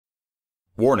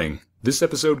Warning, this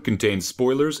episode contains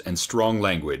spoilers and strong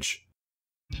language.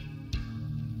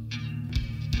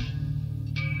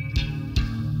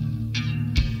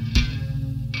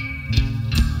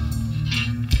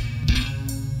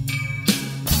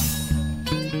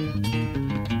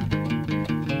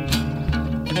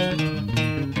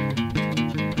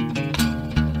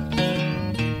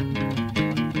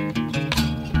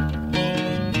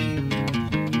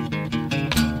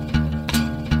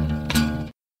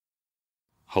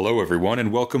 Hello everyone,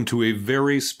 and welcome to a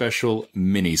very special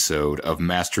mini-sode of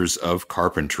Masters of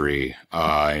Carpentry.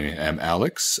 I am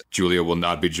Alex. Julia will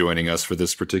not be joining us for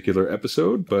this particular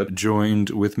episode, but joined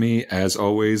with me, as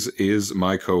always, is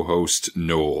my co-host,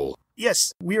 Noel.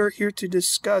 Yes, we are here to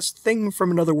discuss Thing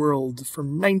from Another World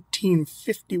from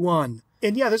 1951.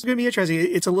 And yeah, this is going to be interesting.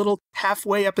 It's a little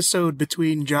halfway episode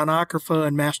between John Ockerfa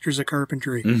and Masters of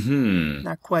Carpentry. Mm-hmm.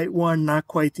 Not quite one, not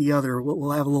quite the other. We'll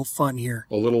have a little fun here.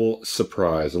 A little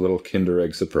surprise, a little Kinder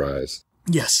Egg surprise.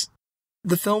 Yes.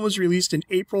 The film was released in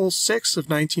April 6th of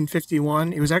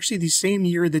 1951. It was actually the same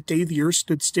year that Day the Earth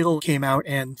Stood Still came out,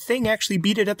 and Thing actually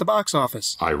beat it at the box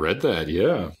office. I read that,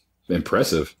 yeah.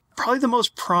 Impressive. Probably the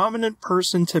most prominent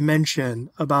person to mention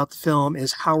about the film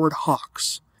is Howard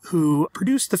Hawks, who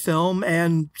produced the film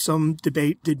and some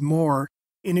debate did more.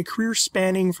 In a career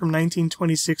spanning from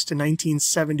 1926 to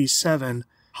 1977,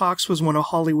 Hawks was one of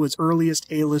Hollywood's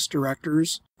earliest A-list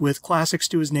directors, with classics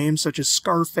to his name such as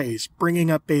Scarface, Bringing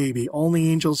Up Baby, Only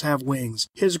Angels Have Wings,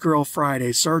 His Girl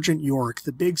Friday, Sergeant York,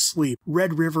 The Big Sleep,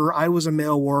 Red River, I Was a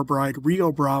Male War Bride,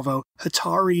 Rio Bravo,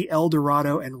 Hatari, El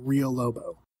Dorado, and Rio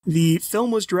Lobo. The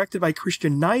film was directed by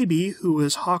Christian Nyby, who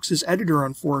was Hawks' editor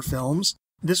on 4 films.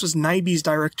 This was Nyby's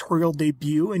directorial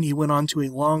debut, and he went on to a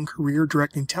long career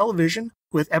directing television,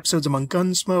 with episodes among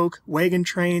Gunsmoke, Wagon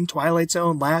Train, Twilight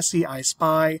Zone, Lassie, I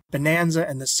Spy, Bonanza,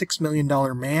 and The $6 Million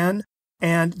Man.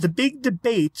 And the big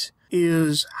debate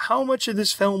is how much of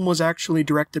this film was actually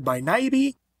directed by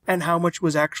Nyby, and how much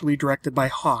was actually directed by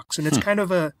Hawks. And it's kind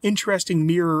of an interesting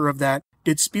mirror of that.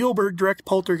 Did Spielberg direct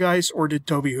Poltergeist, or did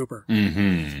Tobe Hooper?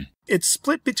 Mm-hmm. It's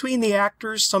split between the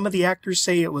actors. Some of the actors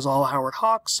say it was all Howard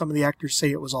Hawks. Some of the actors say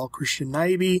it was all Christian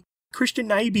Nyby. Christian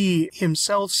Nyby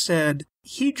himself said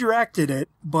he directed it,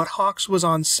 but Hawks was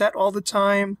on set all the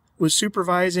time, was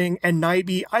supervising, and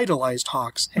Nyby idolized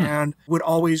Hawks and would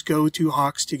always go to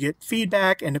Hawks to get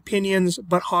feedback and opinions,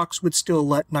 but Hawks would still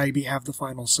let Nyby have the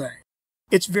final say.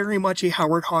 It's very much a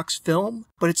Howard Hawks film,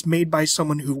 but it's made by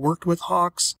someone who worked with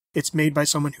Hawks. It's made by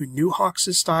someone who knew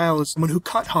Hawks' style. It's someone who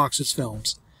cut Hawks'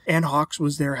 films. And Hawks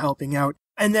was there helping out.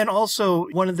 And then also,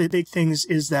 one of the big things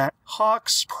is that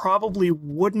Hawks probably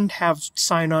wouldn't have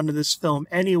signed on to this film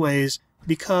anyways,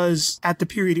 because at the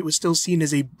period it was still seen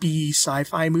as a B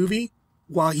sci-fi movie,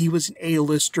 while he was an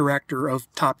A-list director of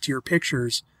top-tier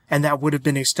pictures, and that would have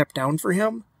been a step down for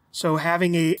him. So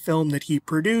having a film that he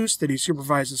produced, that he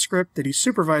supervised the script, that he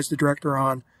supervised the director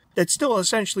on, that's still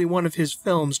essentially one of his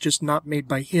films, just not made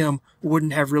by him,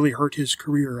 wouldn't have really hurt his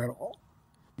career at all.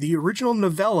 The original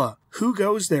novella, Who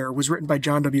Goes There, was written by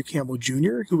John W. Campbell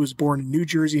Jr., who was born in New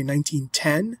Jersey in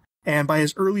 1910, and by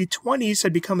his early 20s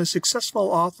had become a successful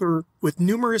author with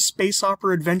numerous space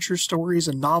opera adventure stories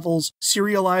and novels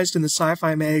serialized in the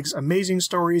sci-fi mags Amazing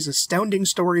Stories, Astounding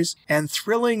Stories, and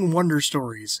Thrilling Wonder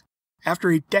Stories.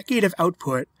 After a decade of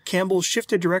output, Campbell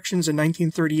shifted directions in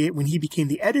 1938 when he became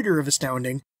the editor of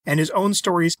Astounding, and his own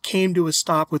stories came to a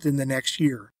stop within the next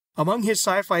year. Among his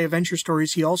sci-fi adventure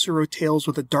stories, he also wrote tales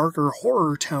with a darker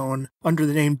horror tone under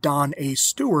the name Don A.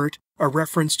 Stewart, a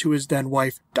reference to his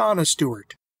then-wife Donna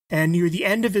Stewart. And near the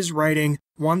end of his writing,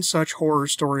 one such horror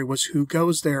story was Who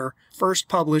Goes There, first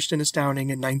published in Astounding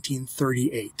in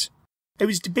 1938. I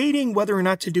was debating whether or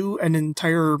not to do an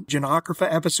entire John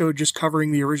Ockerfa episode just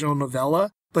covering the original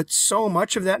novella, but so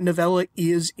much of that novella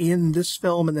is in this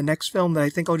film and the next film that I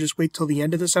think I'll just wait till the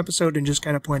end of this episode and just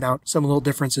kind of point out some little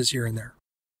differences here and there.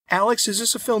 Alex, is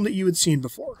this a film that you had seen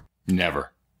before?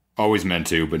 Never. Always meant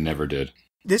to, but never did.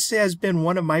 This has been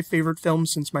one of my favorite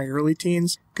films since my early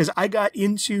teens, because I got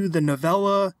into the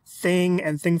novella, Thing,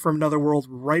 and Thing from Another World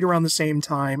right around the same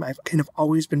time. I've kind of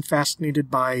always been fascinated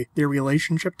by their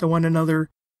relationship to one another.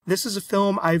 This is a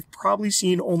film I've probably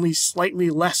seen only slightly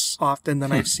less often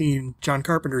than I've seen John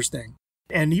Carpenter's Thing.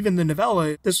 And even the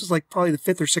novella, this was like probably the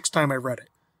 5th or 6th time I read it.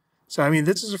 So, I mean,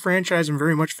 this is a franchise I'm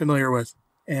very much familiar with.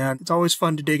 And it's always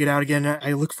fun to dig it out again.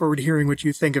 I look forward to hearing what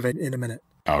you think of it in a minute.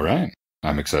 All right.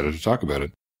 I'm excited to talk about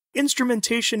it.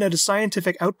 Instrumentation at a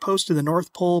scientific outpost in the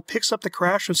North Pole picks up the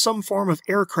crash of some form of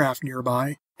aircraft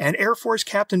nearby, and Air Force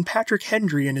Captain Patrick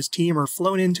Hendry and his team are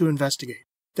flown in to investigate.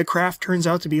 The craft turns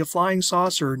out to be a flying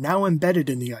saucer now embedded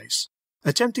in the ice.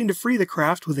 Attempting to free the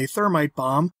craft with a thermite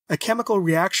bomb, a chemical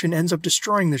reaction ends up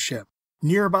destroying the ship.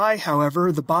 Nearby,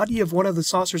 however, the body of one of the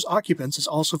saucer's occupants is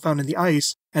also found in the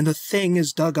ice, and the thing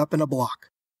is dug up in a block.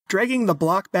 Dragging the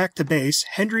block back to base,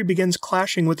 Hendry begins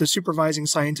clashing with the supervising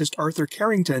scientist Arthur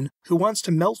Carrington, who wants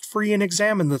to melt free and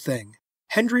examine the thing.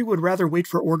 Hendry would rather wait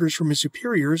for orders from his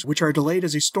superiors, which are delayed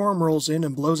as a storm rolls in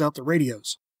and blows out the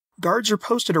radios. Guards are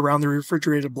posted around the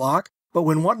refrigerated block, but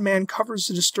when one man covers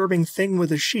the disturbing thing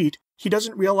with a sheet, he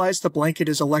doesn't realize the blanket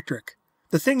is electric.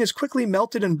 The thing is quickly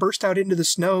melted and burst out into the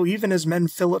snow even as men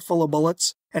fill it full of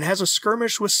bullets, and has a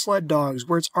skirmish with sled dogs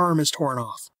where its arm is torn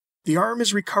off. The arm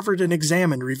is recovered and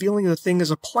examined, revealing the thing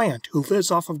is a plant who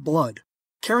lives off of blood.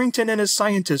 Carrington and his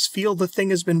scientists feel the thing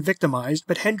has been victimized,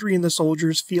 but Hendry and the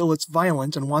soldiers feel it's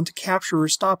violent and want to capture or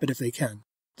stop it if they can.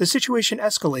 The situation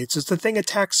escalates as the thing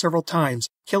attacks several times,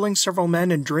 killing several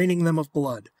men and draining them of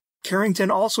blood. Carrington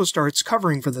also starts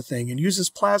covering for the thing and uses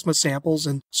plasma samples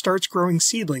and starts growing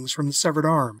seedlings from the severed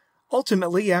arm.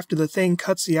 Ultimately, after the thing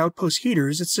cuts the outpost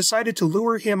heaters, it's decided to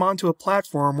lure him onto a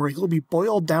platform where he'll be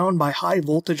boiled down by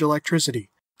high-voltage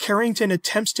electricity. Carrington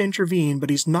attempts to intervene, but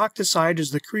he's knocked aside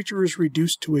as the creature is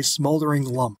reduced to a smoldering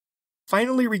lump.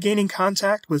 Finally regaining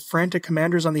contact with frantic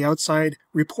commanders on the outside,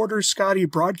 reporter Scotty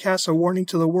broadcasts a warning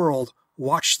to the world,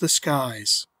 "Watch the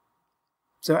skies."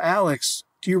 So, Alex,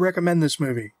 do you recommend this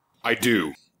movie? I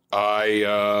do.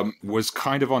 I was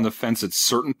kind of on the fence at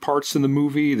certain parts in the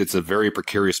movie. That's a very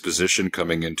precarious position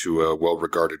coming into a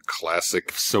well-regarded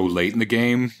classic so late in the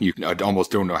game. I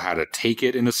almost don't know how to take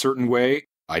it in a certain way.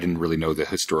 I didn't really know the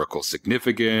historical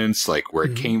significance, like where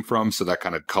it came from, so that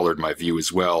kind of colored my view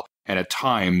as well. And at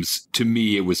times, to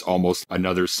me, it was almost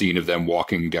another scene of them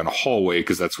walking down a hallway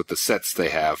because that's what the sets they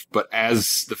have. But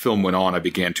as the film went on, I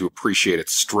began to appreciate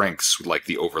its strengths, like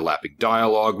the overlapping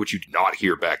dialogue, which you did not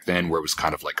hear back then, where it was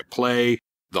kind of like a play.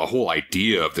 The whole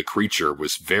idea of the creature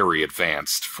was very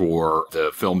advanced for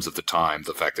the films of the time.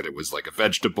 The fact that it was like a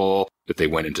vegetable, that they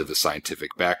went into the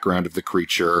scientific background of the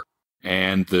creature.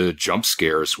 And the jump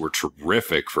scares were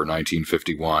terrific for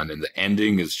 1951, and the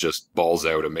ending is just balls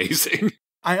out amazing.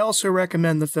 I also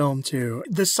recommend the film, too.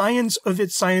 The science of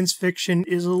its science fiction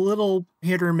is a little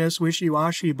hit or miss,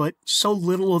 wishy-washy, but so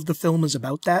little of the film is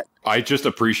about that. I just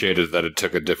appreciated that it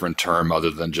took a different term other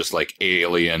than just like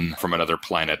alien from another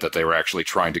planet, that they were actually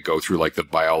trying to go through like the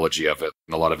biology of it.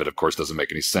 And a lot of it, of course, doesn't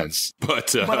make any sense.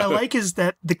 But what I like is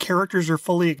that the characters are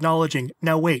fully acknowledging,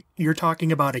 now wait, you're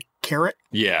talking about a carrot?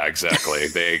 Yeah, exactly.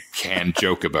 They can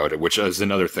joke about it, which is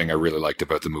another thing I really liked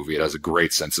about the movie. It has a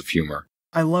great sense of humor.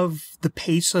 I love the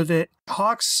pace of it.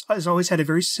 Hawks has always had a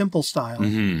very simple style.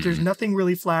 There's nothing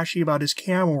really flashy about his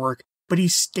camera work, but he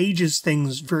stages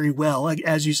things very well, like,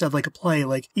 as you said, like a play.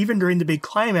 Like, even during the big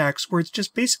climax, where it's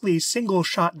just basically a single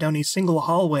shot down a single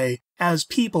hallway as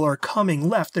people are coming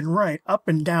left and right, up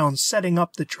and down, setting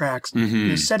up the tracks,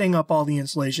 setting up all the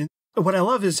installation. What I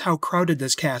love is how crowded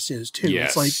this cast is, too.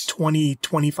 Yes. It's like 20,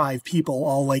 25 people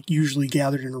all, like, usually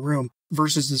gathered in a room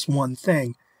versus this one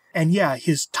thing. And yeah,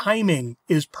 his timing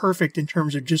is perfect in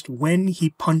terms of just when he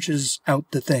punches out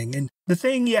the thing. And the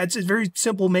thing, yeah, it's a very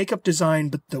simple makeup design,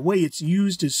 but the way it's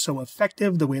used is so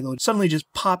effective. The way they'll suddenly just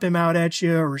pop him out at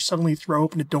you or suddenly throw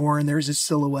open a door and there's his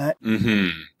silhouette.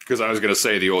 Because I was going to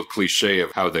say the old cliche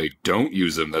of how they don't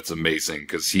use him, that's amazing,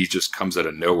 because he just comes out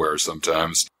of nowhere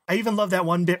sometimes. I even love that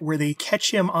one bit where they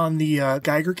catch him on the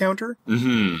Geiger counter,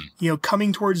 you know,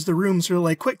 coming towards the room. So they're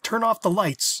like, quick, turn off the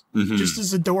lights, just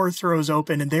as the door throws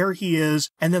open. And there he is.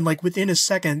 And then like within a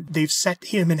second, they've set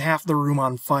him and half the room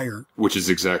on fire. Which is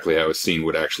exactly how a scene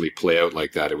would actually play out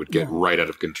like that. It would get right out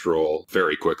of control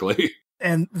very quickly.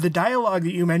 And the dialogue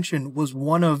that you mentioned was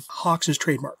one of Hawks'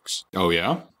 trademarks. Oh,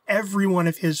 yeah? Every one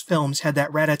of his films had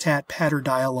that rat-a-tat patter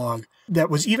dialogue that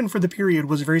was, even for the period,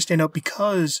 was very standout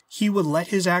because he would let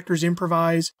his actors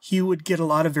improvise. He would get a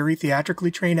lot of very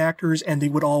theatrically trained actors and they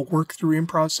would all work through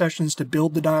improv sessions to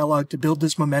build the dialogue, to build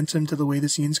this momentum to the way the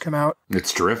scenes come out.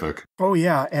 It's terrific. Oh,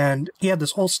 yeah. And he had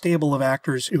this whole stable of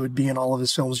actors who would be in all of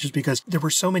his films just because there were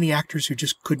so many actors who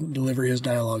just couldn't deliver his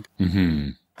dialogue.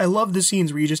 I love the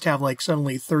scenes where you just have like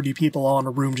suddenly 30 people all in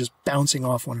a room just bouncing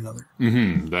off one another.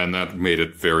 And that made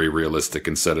it very realistic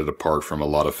and set it apart from a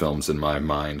lot of films in my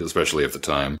mind, especially at the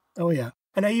time. Oh, yeah.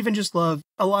 And I even just love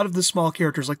a lot of the small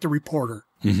characters, like the reporter.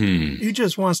 He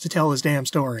just wants to tell his damn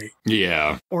story.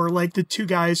 Yeah. Or like the two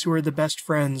guys who are the best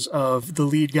friends of the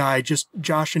lead guy, just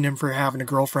joshing him for having a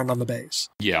girlfriend on the base.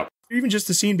 Yeah. Even just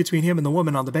the scene between him and the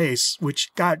woman on the base, which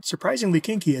got surprisingly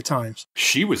kinky at times.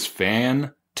 She was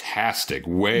fantastic. fantastic.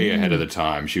 Way ahead of the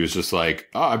time. She was just like,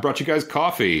 I brought you guys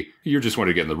coffee. You just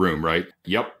wanted to get in the room, right?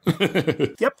 Yep.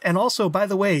 Yep. And also, by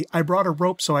the way, I brought a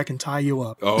rope so I can tie you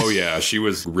up. Oh, yeah. She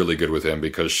was really good with him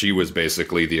because she was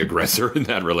basically the aggressor in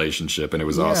that relationship. And it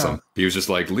was awesome. He was just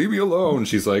like, leave me alone.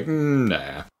 She's like,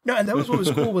 nah. No, and that was what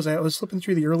was cool was I was flipping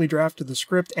through the early draft of the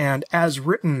script, and as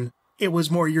written, it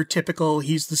was more your typical,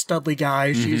 he's the studly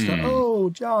guy, she's the, oh,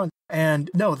 John.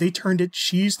 And no, they turned it,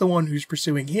 she's the one who's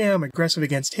pursuing him, aggressive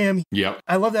against him. Yep.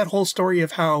 I love that whole story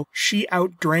of how she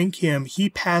outdrank him, he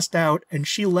passed out, and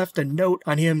she left a note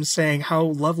on him saying how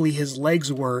lovely his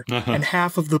legs were, and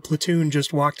half of the platoon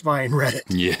just walked by and read it.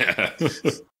 Yeah.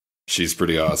 She's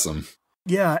pretty awesome.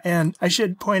 Yeah, and I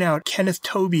should point out Kenneth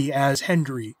Tobey as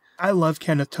Hendry. I love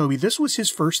Kenneth Tobey. This was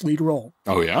his first lead role.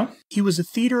 Oh, yeah? He was a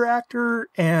theater actor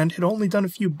and had only done a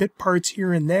few bit parts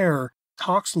here and there.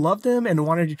 Hawks loved him and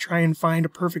wanted to try and find a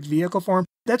perfect vehicle for him.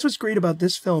 That's what's great about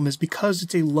this film is because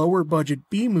it's a lower budget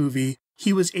B movie,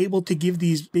 he was able to give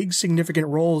these big significant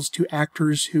roles to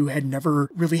actors who had never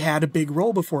really had a big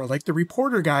role before. Like the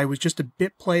reporter guy was just a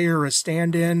bit player, a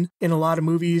stand-in in a lot of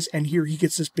movies, and here he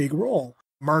gets this big role.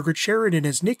 Margaret Sheridan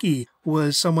as Nikki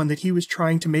was someone that he was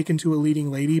trying to make into a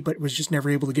leading lady, but was just never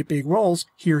able to get big roles.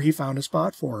 Here he found a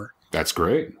spot for her. That's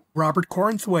great. Robert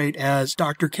Cornthwaite as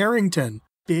Dr. Carrington.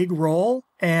 Big role,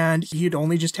 and he had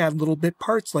only just had little bit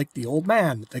parts like the old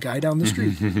man, the guy down the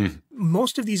street.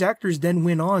 Most of these actors then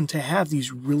went on to have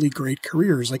these really great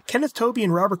careers. Like Kenneth Tobey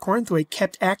and Robert Cornthwaite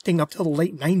kept acting up till the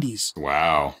late 90s.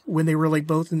 Wow. When they were like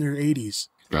both in their 80s.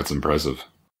 That's impressive.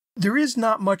 There is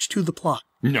not much to the plot.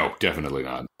 No, definitely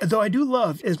not. Though I do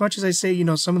love, as much as I say, you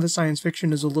know, some of the science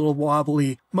fiction is a little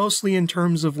wobbly, mostly in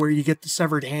terms of where you get the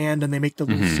severed hand and they make the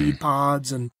little seed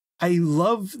pods. And I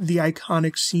love the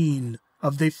iconic scene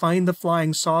of they find the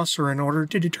flying saucer in order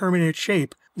to determine its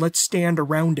shape. Let's stand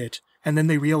around it. And then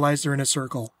they realize they're in a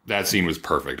circle. That scene was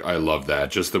perfect. I love that.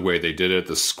 Just the way they did it.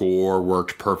 The score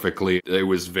worked perfectly. It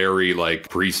was very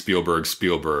like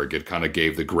Spielberg. It kind of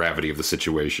gave the gravity of the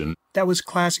situation. That was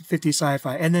classic 50s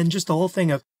sci-fi. And then just the whole thing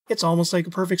of, it's almost like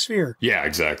a perfect sphere. Yeah,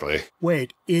 exactly.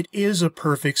 Wait, it is a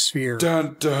perfect sphere.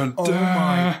 Dun, dun, dun. Oh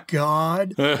my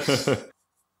God.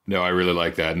 No, I really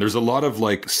like that. And there's a lot of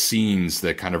like scenes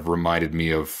that kind of reminded me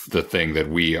of the thing that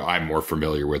I'm more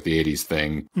familiar with, the 80s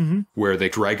thing, where they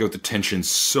drag out the tension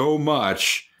so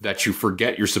much that you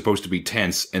forget you're supposed to be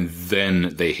tense and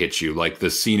then they hit you. Like the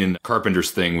scene in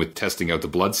Carpenter's thing with testing out the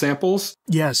blood samples.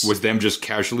 Yes. Was them just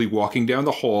casually walking down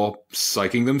the hall,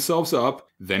 psyching themselves up,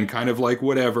 then kind of like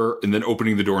whatever, and then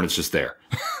opening the door and it's just there.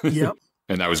 Yep.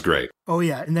 And that was great. Oh,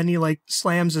 yeah. And then he, like,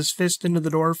 slams his fist into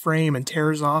the door frame and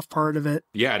tears off part of it.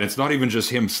 Yeah, and it's not even just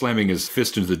him slamming his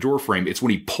fist into the door frame. It's when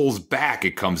he pulls back,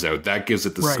 it comes out. That gives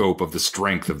it the scope of the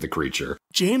strength of the creature.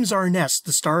 James Arness,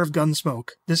 the star of Gunsmoke.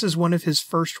 This is one of his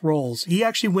first roles. He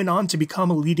actually went on to become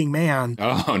a leading man.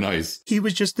 Oh, nice. He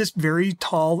was just this very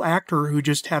tall actor who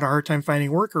just had a hard time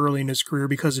finding work early in his career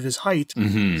because of his height.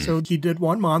 So he did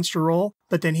one monster role,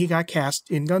 but then he got cast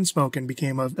in Gunsmoke and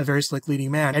became a very slick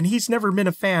leading man. And he's never been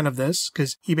a fan of this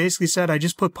because he basically said, I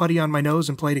just put putty on my nose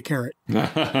and played a carrot.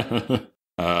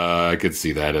 I could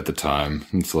see that at the time.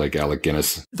 It's like Alec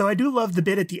Guinness. Though I do love the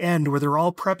bit at the end where they're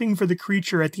all prepping for the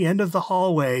creature at the end of the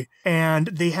hallway, and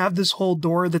they have this whole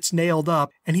door that's nailed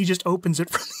up, and he just opens it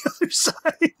from the other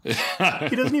side.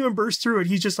 He doesn't even burst through it.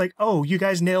 He's just like, oh, you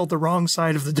guys nailed the wrong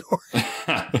side of the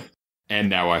door. And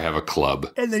now I have a club.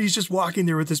 And then he's just walking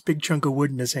there with this big chunk of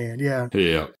wood in his hand. Yeah.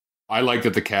 Yeah. I like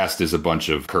that the cast is a bunch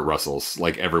of Kurt Russells.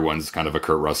 Like, everyone's kind of a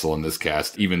Kurt Russell in this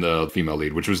cast, even the female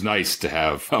lead, which was nice to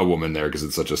have a woman there because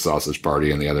it's such a sausage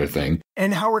party and the other thing.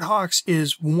 And Howard Hawks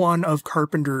is one of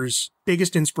Carpenter's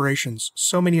biggest inspirations.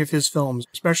 So many of his films,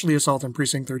 especially Assault on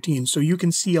Precinct 13, so you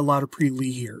can see a lot of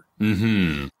pre-Lee here.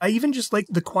 I even just like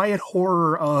the quiet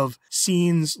horror of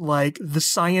scenes like the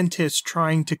scientist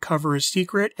trying to cover a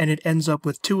secret, and it ends up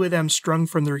with two of them strung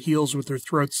from their heels with their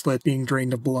throat slit being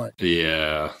drained of blood.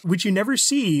 Yeah. Which you never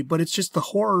see, but it's just the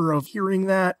horror of hearing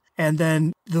that. And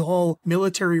then the whole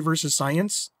military versus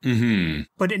science.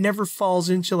 But it never falls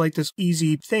into like this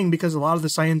easy thing because a lot of the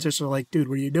scientists are like, dude,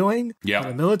 what are you doing? Yeah.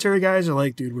 The military guys are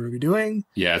like, dude, what are we doing?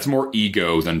 Yeah, it's more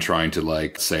ego than trying to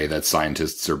like say that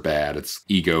scientists are bad. It's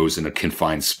egos in a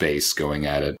confined space going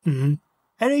at it.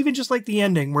 And even just like the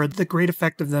ending where the great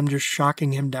effect of them just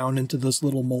shocking him down into this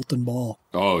little molten ball.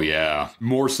 Oh, yeah.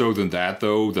 More so than that,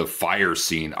 though, the fire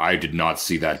scene, I did not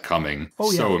see that coming.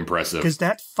 Oh, yeah. So impressive. Because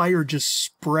that fire just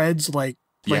spreads like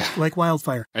like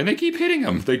wildfire. And they keep hitting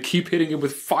him. They keep hitting him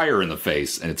with fire in the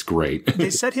face, and it's great. They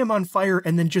set him on fire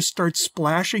and then just start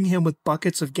splashing him with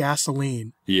buckets of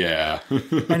gasoline. Yeah.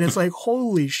 And it's like,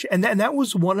 holy shit. And that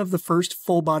was one of the first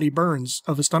full-body burns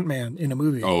of a stuntman in a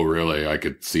movie. Oh, really? I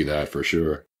could see that for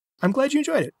sure. I'm glad you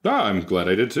enjoyed it. I'm glad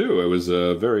I did too. It was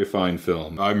a very fine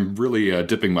film. I'm really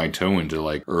dipping my toe into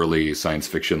like early science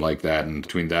fiction like that, and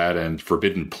between that and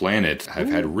Forbidden Planet, I've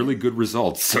had really good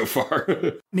results so far.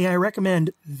 May I recommend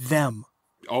Them?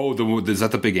 Oh, is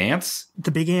that the Big Ants?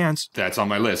 The Big Ants. That's on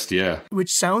my list, yeah.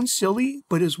 Which sounds silly,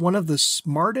 but is one of the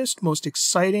smartest, most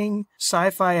exciting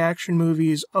sci-fi action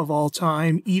movies of all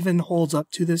time, even holds up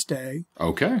to this day.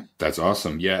 Okay, that's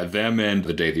awesome. Yeah, Them and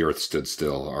The Day the Earth Stood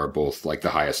Still are both like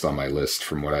the highest on my list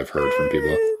from what I've heard from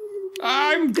people.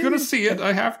 I'm gonna see it.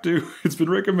 I have to. It's been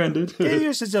recommended. Day the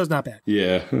Earth Stood Still is not bad.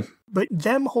 Yeah. But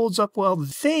Them holds up well. The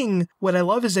thing, what I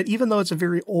love is that even though it's a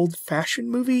very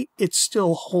old-fashioned movie, it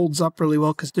still holds up really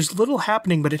well because there's little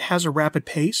happening, but it has a rapid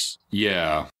pace.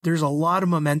 Yeah. There's a lot of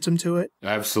momentum to it.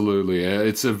 Absolutely.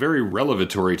 It's a very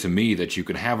revelatory to me that you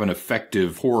can have an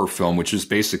effective horror film, which is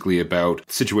basically about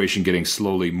the situation getting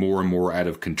slowly more and more out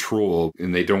of control,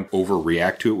 and they don't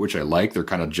overreact to it, which I like. They're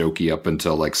kind of jokey up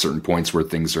until like certain points where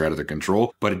things are out of their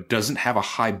control, but it doesn't have a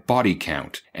high body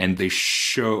count, and they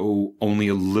show only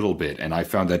a little bit, and I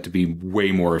found that to be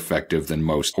way more effective than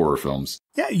most horror films.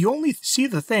 Yeah, you only see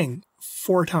the thing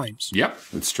 4 times. Yep,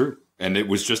 it's true. And it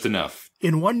was just enough.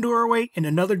 In one doorway, in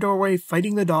another doorway,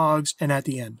 fighting the dogs, and at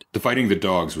the end. The fighting the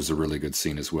dogs was a really good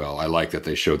scene as well. I like that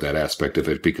they showed that aspect of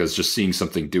it, because just seeing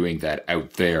something doing that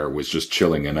out there was just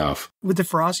chilling enough. With the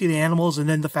ferocity of the animals, and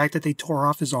then the fact that they tore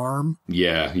off his arm.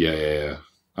 Yeah.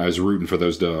 I was rooting for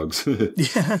those dogs.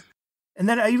 Yeah. And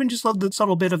then I even just love the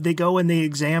subtle bit of they go and they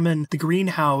examine the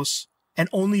greenhouse, and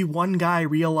only one guy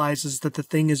realizes that the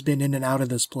thing has been in and out of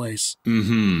this place.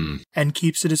 Mm-hmm. And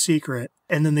keeps it a secret.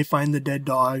 And then they find the dead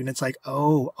dog, and it's like,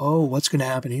 oh, what's going to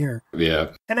happen here? Yeah.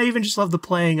 And I even just love the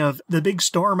playing of the big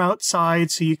storm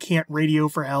outside, so you can't radio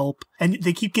for help. And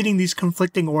they keep getting these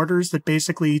conflicting orders that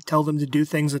basically tell them to do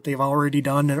things that they've already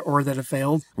done or that have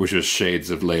failed. Which is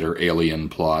shades of later alien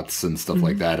plots and stuff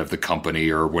like that of the company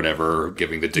or whatever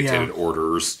giving the dictated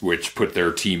orders, which put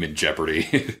their team in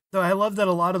jeopardy. So I love that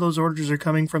a lot of those orders are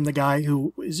coming from the guy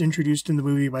who is introduced in the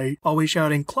movie by always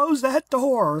shouting, "Close that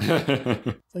door!"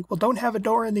 It's like, well, don't have a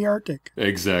door in the Arctic.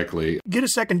 Exactly. Get a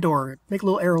second door. Make a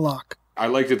little airlock. I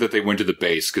liked it that they went to the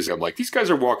base, because I'm like, these guys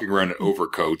are walking around in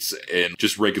overcoats and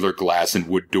just regular glass and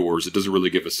wood doors. It doesn't really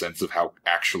give a sense of how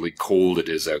actually cold it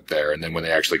is out there. And then when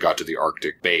they actually got to the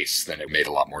Arctic base, then it made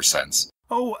a lot more sense.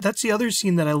 Oh, that's the other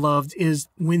scene that I loved is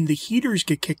when the heaters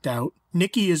get kicked out,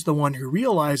 Nikki is the one who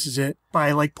realizes it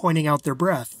by, like, pointing out their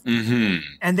breath. Mm-hmm.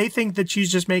 And they think that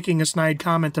she's just making a snide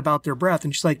comment about their breath.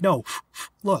 And she's like, no,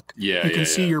 look, you can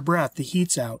see your breath. The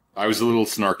heat's out. I was a little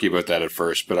snarky about that at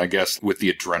first, but I guess with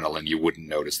the adrenaline, you wouldn't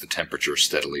notice the temperature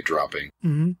steadily dropping.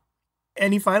 Mm-hmm.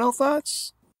 Any final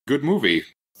thoughts? Good movie.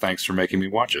 Thanks for making me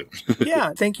watch it.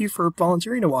 Yeah, thank you for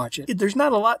volunteering to watch it. There's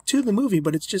not a lot to the movie,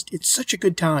 but it's such a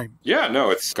good time. Yeah,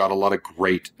 no, it's got a lot of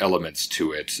great elements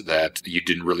to it that you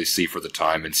didn't really see for the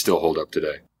time and still hold up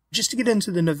today. Just to get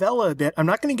into the novella a bit, I'm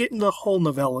not going to get into the whole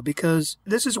novella because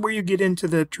this is where you get into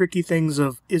the tricky things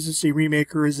of, is this a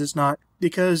remake or is this not?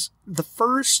 Because the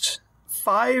first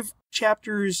 5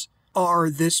 chapters are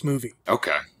this movie.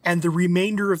 Okay. And the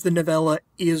remainder of the novella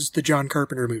is the John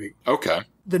Carpenter movie. Okay.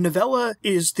 The novella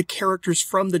is the characters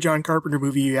from the John Carpenter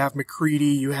movie. You have McCready,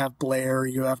 you have Blair,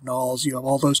 you have Knowles, you have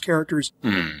all those characters.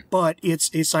 Mm. But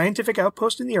it's a scientific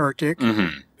outpost in the Arctic.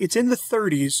 Mm-hmm. It's in the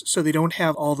 30s, so they don't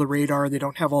have all the radar, they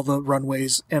don't have all the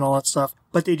runways and all that stuff.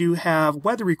 But they do have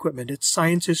weather equipment. It's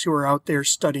scientists who are out there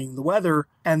studying the weather,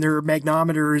 and their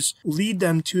magnometers lead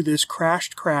them to this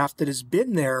crashed craft that has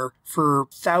been there for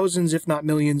thousands, if not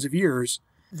millions of years.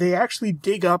 They actually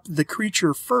dig up the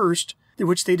creature first,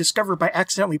 which they discover by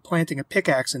accidentally planting a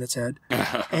pickaxe in its head.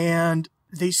 And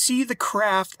they see the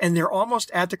craft, and they're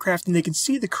almost at the craft, and they can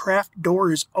see the craft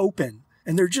door is open.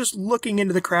 And they're just looking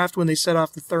into the craft when they set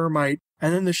off the thermite.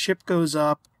 And then the ship goes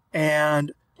up,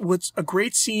 and what's a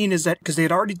great scene is that, because they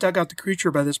had already dug out the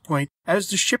creature by this point, as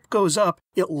the ship goes up,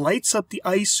 it lights up the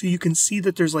ice so you can see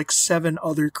that there's like 7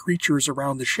 other creatures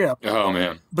around the ship. Oh,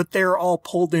 man. But they're all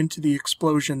pulled into the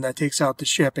explosion that takes out the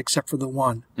ship, except for the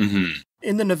one. Mm-hmm.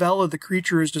 In the novella, the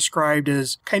creature is described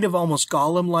as kind of almost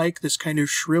golem-like, this kind of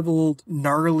shriveled,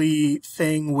 gnarly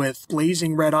thing with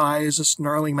blazing red eyes, a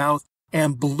snarling mouth,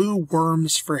 and blue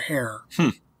worms for hair.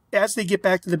 As they get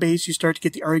back to the base, you start to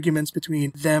get the arguments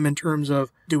between them in terms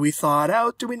of, do we thaw it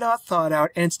out, do we not thaw it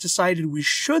out? And it's decided we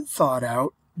should thaw it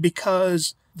out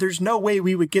because there's no way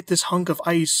we would get this hunk of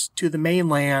ice to the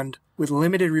mainland with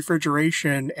limited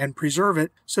refrigeration and preserve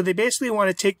it. So they basically want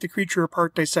to take the creature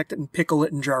apart, dissect it, and pickle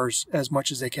it in jars as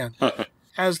much as they can.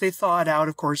 As they thaw it out,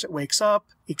 of course, it wakes up.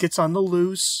 It gets on the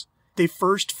loose. They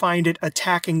first find it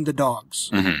attacking the dogs.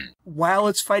 Mm-hmm. While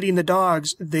it's fighting the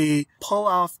dogs, they pull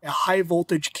off a high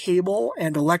voltage cable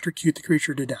and electrocute the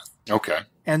creature to death. Okay.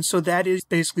 And so that is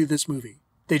basically this movie.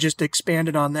 They just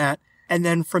expanded on that. And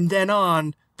then from then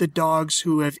on, the dogs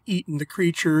who have eaten the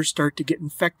creature start to get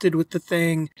infected with the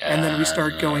thing. And then we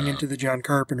start going into the John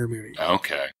Carpenter movie.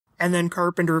 Okay. And then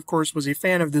Carpenter, of course, was a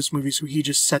fan of this movie, so he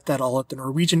just set that all at the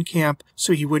Norwegian camp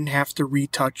so he wouldn't have to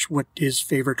retouch what his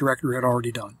favorite director had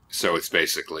already done. So it's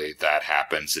basically that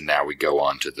happens, and now we go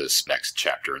on to this next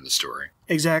chapter in the story.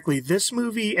 Exactly. This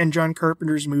movie and John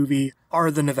Carpenter's movie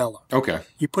are the novella. Okay.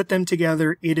 You put them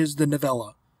together, it is the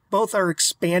novella. Both are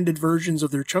expanded versions of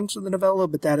their chunks of the novella,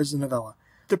 but that is the novella.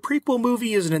 The prequel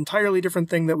movie is an entirely different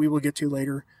thing that we will get to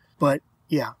later, but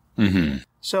yeah. Mm-hmm.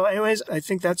 So anyways, I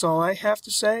think that's all I have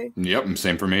to say. Yep,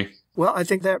 same for me. Well, I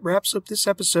think that wraps up this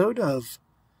episode of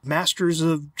Masters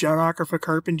of Janographer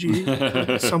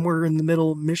Carpentry, somewhere in the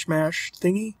middle mishmash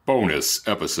thingy. Bonus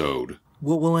episode.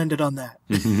 We'll end it on that.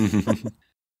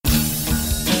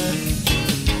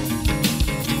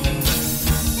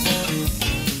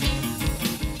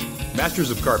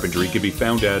 Masters of Carpentry can be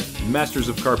found at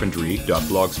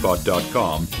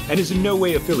mastersofcarpentry.blogspot.com and is in no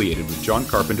way affiliated with John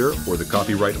Carpenter or the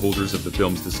copyright holders of the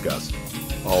films discussed.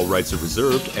 All rights are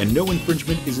reserved and no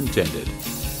infringement is intended.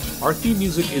 Our theme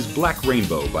music is Black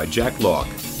Rainbow by Jack Locke.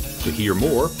 To hear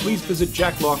more, please visit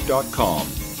jacklocke.com.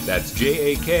 That's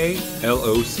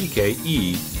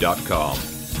JAKLOCKE.com.